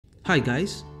Hi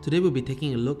guys, today we'll be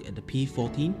taking a look at the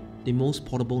P-14, the most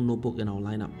portable notebook in our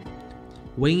lineup.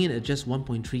 Weighing in at just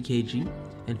 1.3 kg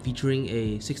and featuring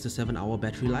a 6 to 7 hour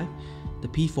battery life, the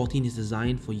P-14 is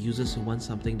designed for users who want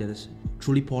something that is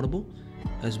truly portable,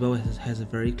 as well as has a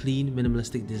very clean,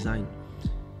 minimalistic design.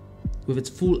 With its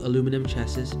full aluminum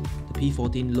chassis, the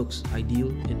P-14 looks ideal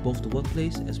in both the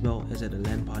workplace as well as at a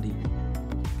LAN party.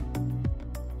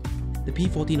 The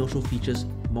P-14 also features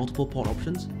multiple port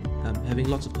options, having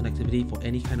lots of connectivity for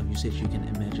any kind of usage you can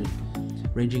imagine,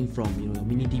 ranging from your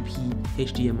mini DP,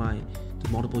 HDMI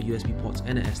to multiple USB ports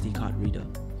and an SD card reader.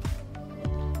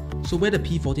 So where the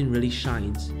P-14 really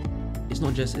shines is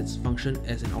not just its function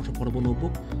as an ultra-portable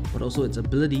notebook, but also its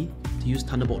ability to use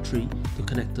Thunderbolt 3 to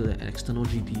connect to an external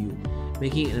GPU,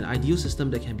 making it an ideal system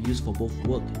that can be used for both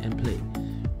work and play.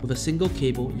 With a single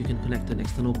cable, you can connect to an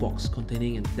external box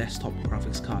containing a desktop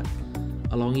graphics card,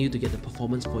 allowing you to get the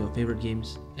performance for your favorite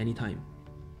games anytime.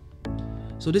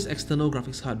 So this external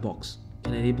graphics card box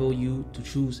can enable you to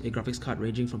choose a graphics card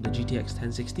ranging from the GTX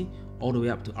 1060 all the way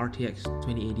up to RTX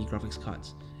 2080 graphics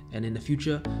cards. And in the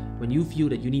future, when you feel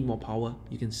that you need more power,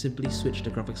 you can simply switch the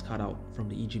graphics card out from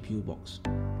the eGPU box.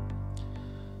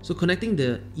 So connecting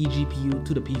the eGPU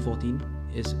to the P-14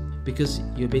 is because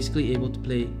you're basically able to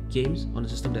play games on a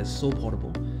system that's so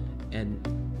portable, and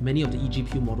many of the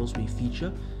eGPU models we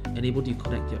feature enable you to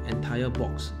connect your entire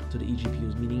box to the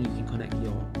eGPUs, meaning you can connect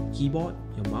your keyboard,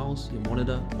 your mouse, your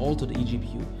monitor, all to the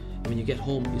eGPU. And when you get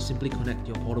home, you simply connect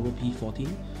your portable P-14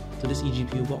 to this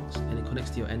eGPU box and it connects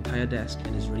to your entire desk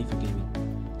and is ready for gaming.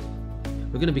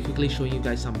 We're going to be quickly showing you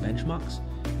guys some benchmarks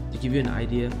to give you an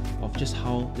idea of just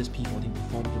how this P-14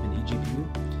 performs with an eGPU,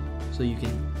 so you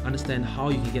can understand how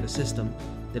you can get a system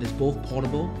that is both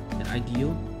portable and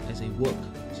ideal as a work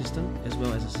system, as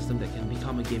well as a system that can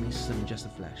become a gaming system in just a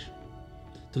flash.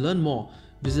 To learn more,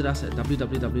 visit us at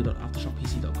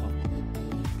www.aftershockpc.com.